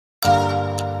Hi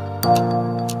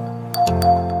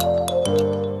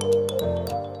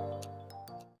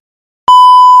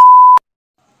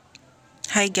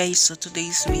guys, so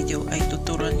today's video ay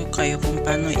tuturuan ko kayo kung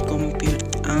paano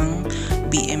i-compute ang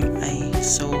BMI.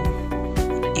 So,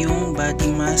 yung body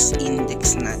mass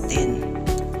index natin.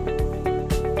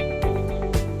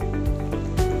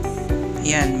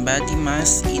 Yan, body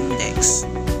mass index.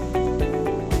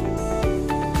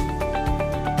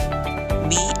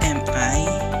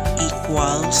 BMI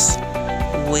equals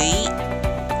weight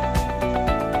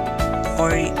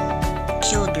or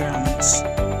kilograms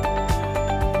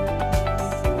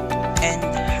and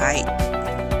height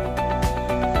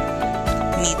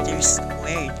meters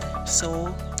squared.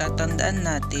 So, tatandaan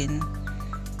natin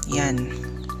yan.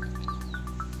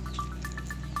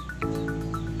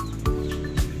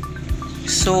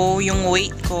 So, yung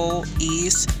weight ko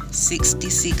is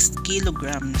 66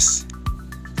 kilograms.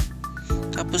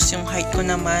 Tapos yung height ko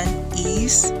naman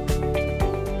is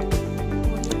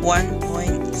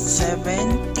 1.72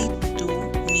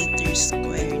 meters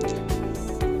squared.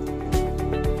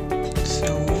 So,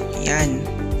 yan.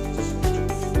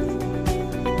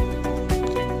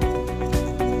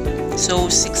 So,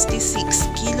 66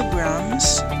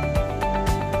 kilograms.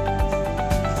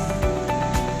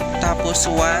 Tapos,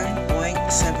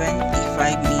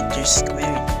 1.75 meters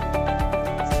squared.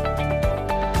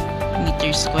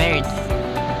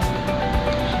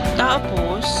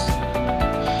 Tapos,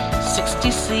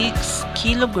 66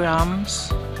 kilograms.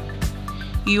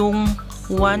 Yung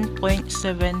 1.75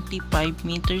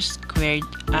 meters squared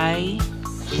ay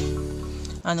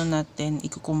ano natin,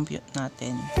 i-compute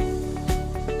natin.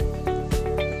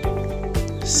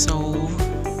 So,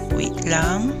 wait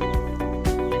lang.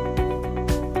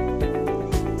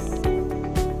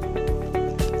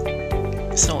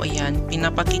 So, ayan,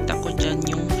 pinapakita ko dyan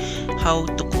yung how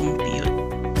to compute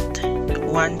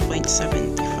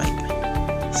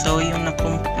 1.75. So, yung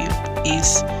na-compute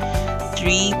is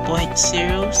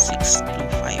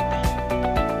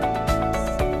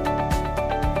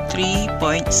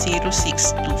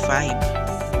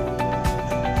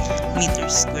 3.0625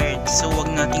 meters squared. So,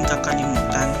 wag nating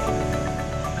kakalimutan.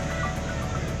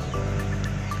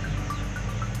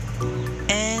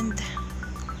 And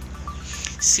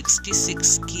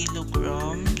 66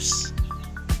 kilograms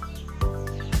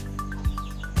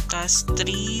tas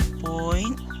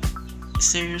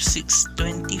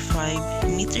 3.0625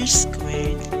 meters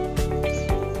squared.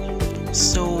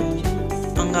 So,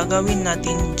 ang gagawin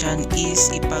natin dyan is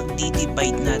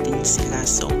ipag-divide natin sila.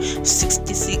 So,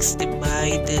 66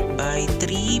 divided by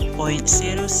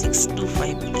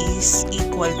 3.0625 is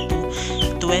equal to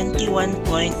 21.551.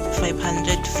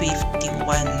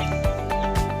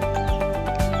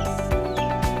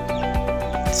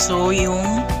 So, yung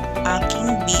aking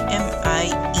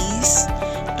BMI is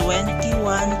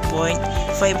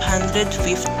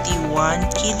 21.551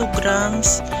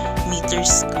 kilograms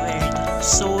meters squared.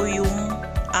 So, yung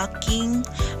aking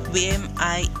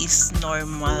BMI is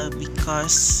normal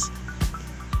because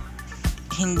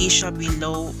hindi siya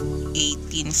below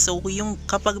 18. So, yung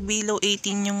kapag below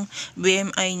 18 yung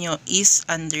BMI nyo is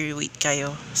underweight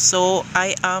kayo. So,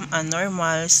 I am a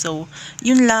normal. So,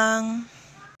 yun lang.